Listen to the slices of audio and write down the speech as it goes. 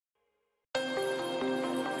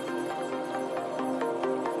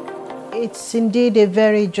It's indeed a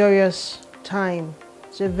very joyous time.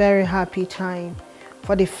 It's a very happy time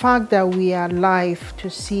for the fact that we are alive to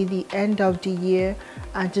see the end of the year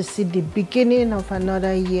and to see the beginning of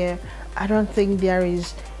another year. I don't think there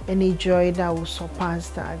is any joy that will surpass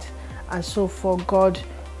that. And so for God,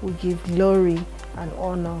 we give glory and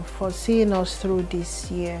honor for seeing us through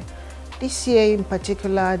this year. This year in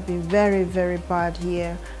particular had been very, very bad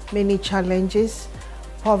year. Many challenges,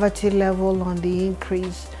 poverty level on the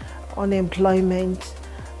increase, unemployment,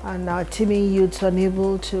 and our teeming youths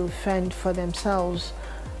unable to fend for themselves.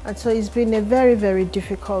 And so it's been a very, very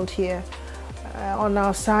difficult year. On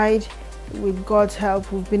our side, with God's help,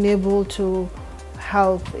 we've been able to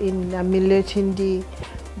help in ameliorating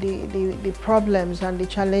the problems and the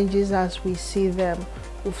challenges as we see them.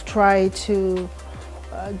 We've tried to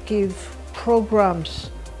give programs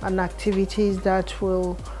and activities that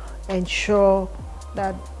will ensure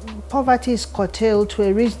that poverty is curtailed to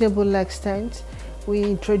a reasonable extent. We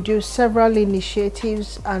introduced several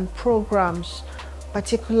initiatives and programs,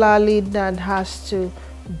 particularly that has to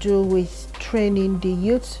do with training the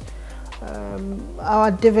youth.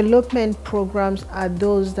 Our development programs are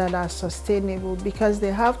those that are sustainable because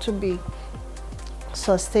they have to be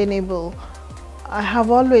sustainable. I have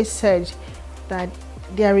always said that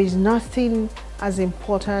there is nothing as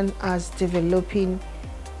important as developing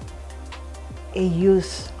a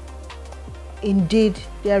youth. Indeed,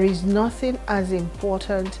 there is nothing as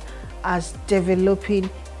important as developing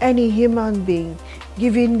any human being,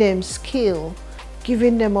 giving them skill,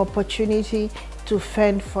 giving them opportunity to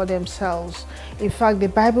fend for themselves. In fact, the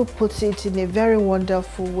Bible puts it in a very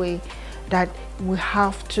wonderful way that we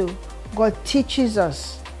have to. God teaches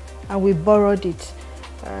us, and we borrowed it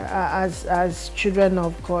as children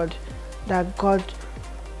of God, that God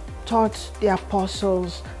taught the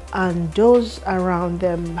apostles and those around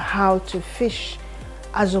them how to fish,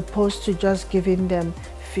 as opposed to just giving them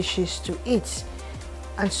fishes to eat.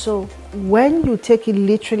 And so when you take it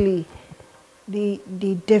literally, the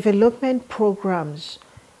development programs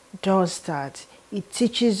does that. It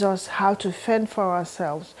teaches us how to fend for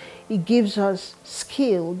ourselves. It gives us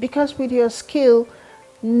skill, because with your skill,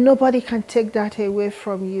 nobody can take that away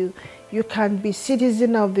from you. You can be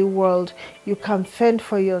citizen of the world, you can fend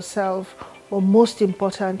for yourself, but most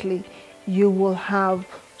importantly, you will have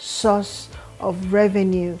source of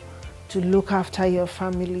revenue to look after your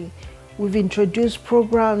family. We've introduced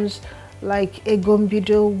programs like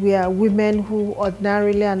Egombido, where women who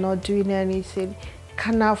ordinarily are not doing anything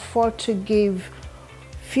can afford to give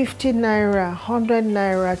 50 naira, 100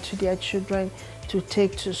 naira to their children to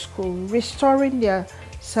take to school, restoring their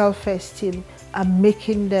self-esteem and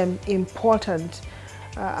making them important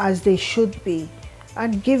as they should be,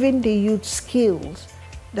 and giving the youth skills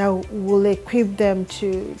that will equip them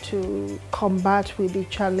to combat with the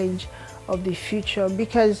challenge of the future.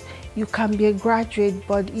 Because you can be a graduate,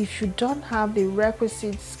 but if you don't have the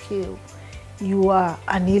requisite skill, you are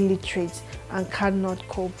an illiterate and cannot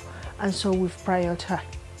cope. And so we've prioritized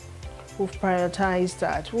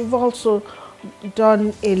that. We've also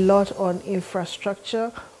done a lot on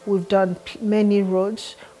infrastructure. We've done many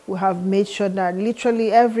roads. We have made sure that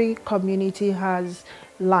literally every community has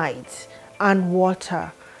light and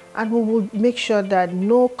water, and we will make sure that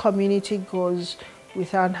no community goes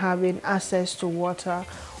without having access to water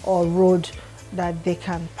or road that they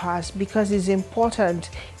can pass, because it's important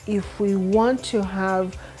if we want to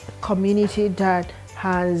have a community that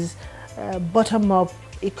has bottom-up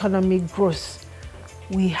economic growth.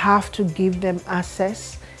 We have to give them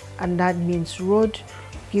access, and that means road,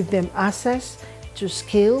 give them access to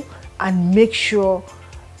skill, and make sure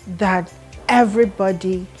that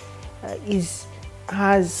everybody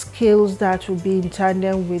has skills that will be in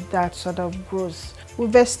tandem with that sort of growth.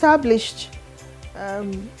 We've established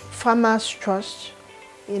Farmers Trust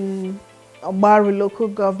in Obaru local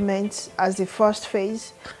government as the first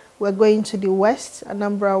phase. We're going to the west,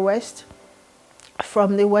 Anambra West.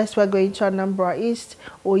 From the west, we're going to Anambra East,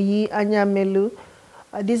 Oyi, Anyamelu.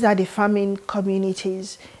 These are the farming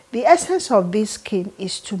communities. The essence of this scheme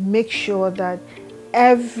is to make sure that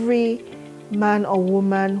every man or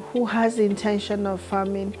woman who has the intention of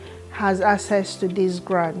farming has access to this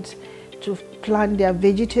grant to plant their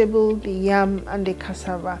vegetable, the yam and the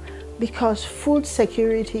cassava, because food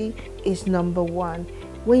security is number one.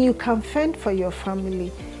 When you can fend for your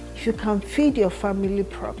family, if you can feed your family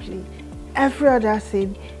properly, every other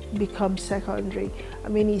thing becomes secondary. I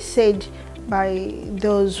mean, it's said by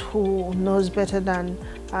those who knows better than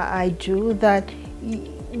I do that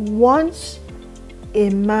once a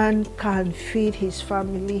man can feed his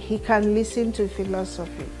family, he can listen to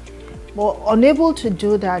philosophy. But unable to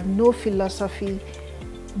do that, no philosophy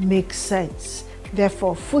make sense.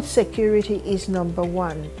 Therefore, food security is number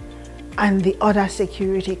one, and the other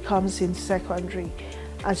security comes in secondary.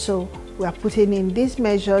 And so we are putting in these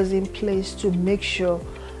measures in place to make sure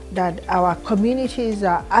that our communities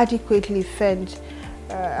are adequately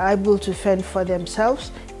able to fend for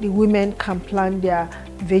themselves. The women can plant their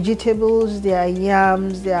vegetables, their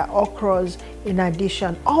yams, their okras, in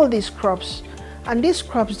addition, all these crops. And these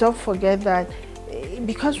crops, don't forget that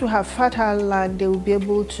because we have fertile land, they will be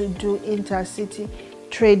able to do intercity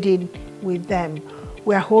trading with them.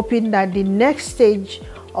 We are hoping that the next stage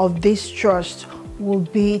of this trust will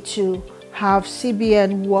be to have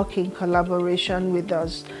CBN work in collaboration with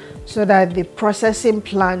us so that the processing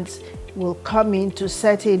plants will come in to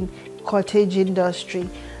set in cottage industry,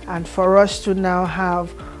 and for us to now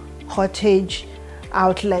have cottage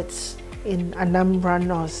outlets in Anambra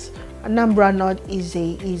North. Anambra North is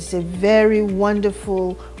a very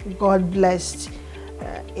wonderful, God-blessed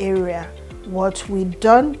area. What we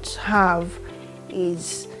don't have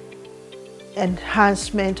is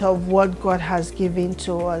enhancement of what God has given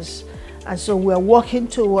to us. And so we're working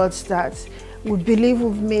towards that. We believe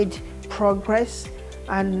we've made progress,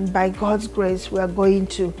 and by God's grace, we are going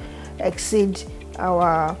to exceed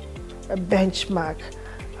our benchmark.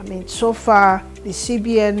 I mean, so far, the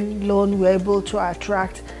CBN loan we're able to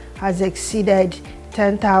attract has exceeded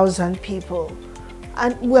 10,000 people.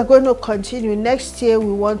 And we're going to continue. Next year,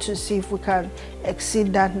 we want to see if we can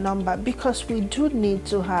exceed that number, because we do need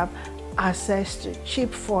to have access to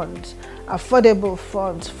cheap funds, affordable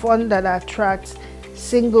funds, funds that attract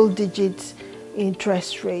single-digit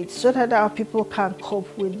interest rates, so that our people can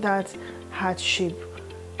cope with that hardship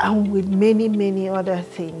and with many, many other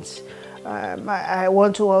things. I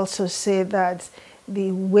want to also say that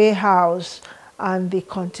the warehouse and the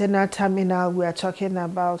container terminal we are talking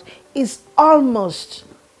about is almost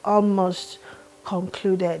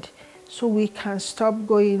concluded. So we can stop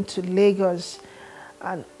going to Lagos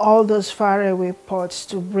and all those faraway ports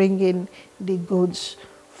to bring in the goods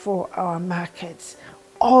for our markets.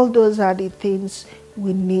 All those are the things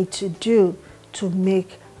we need to do to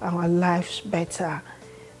make our lives better.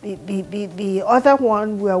 The other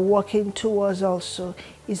one we are working towards also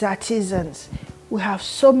is artisans. We have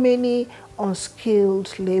so many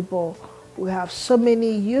unskilled labor. We have so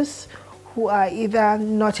many youth who are either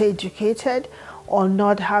not educated or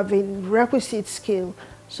not having requisite skill.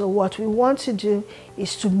 So what we want to do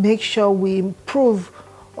is to make sure we improve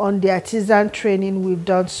on the artisan training we've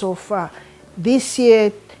done so far. This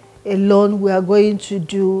year alone, we are going to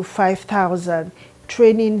do 5,000,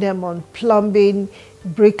 training them on plumbing,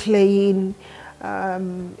 bricklaying,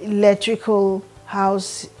 electrical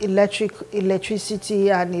house, electricity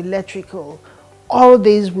and electrical. All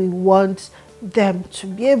these we want them to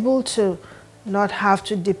be able to not have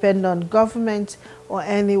to depend on government or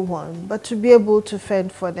anyone, but to be able to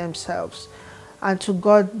fend for themselves. And to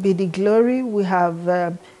God be the glory, we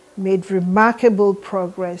have made remarkable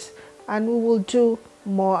progress, and we will do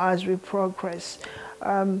more as we progress.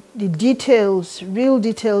 The details, real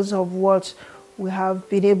details of what we have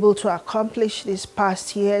been able to accomplish these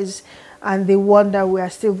past years and the one that we are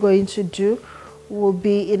still going to do will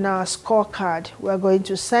be in our scorecard. We are going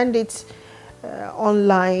to send it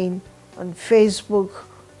online on Facebook,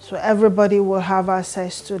 so everybody will have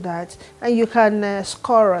access to that, and you can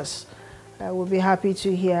score us. We'll be happy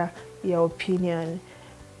to hear your opinion.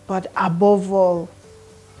 But above all,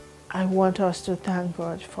 I want us to thank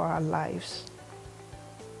God for our lives.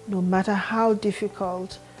 No matter how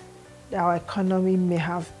difficult our economy may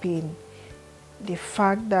have been, the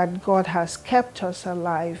fact that God has kept us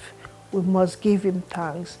alive, we must give Him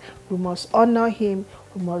thanks. We must honor Him.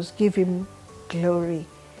 We must give Him glory,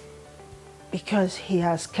 because He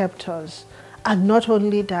has kept us. And not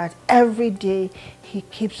only that, every day He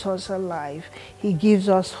keeps us alive. He gives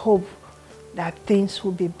us hope that things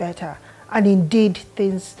will be better. And indeed,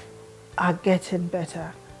 things are getting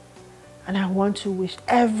better. And I want to wish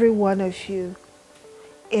every one of you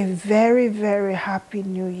a very, very happy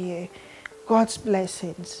New Year. God's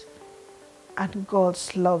blessings and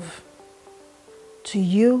God's love to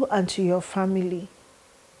you and to your family.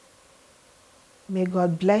 May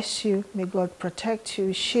God bless you. May God protect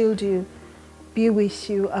you, shield you, be with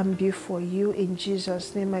you, and be for you. In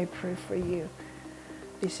Jesus' name I pray for you.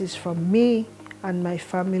 This is from me and my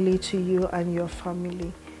family to you and your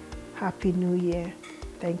family. Happy New Year.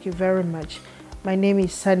 Thank you very much. My name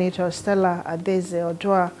is Senator Stella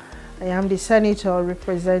Oduah. I am the Senator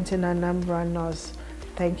representing Anambra North.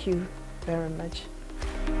 Thank you very much.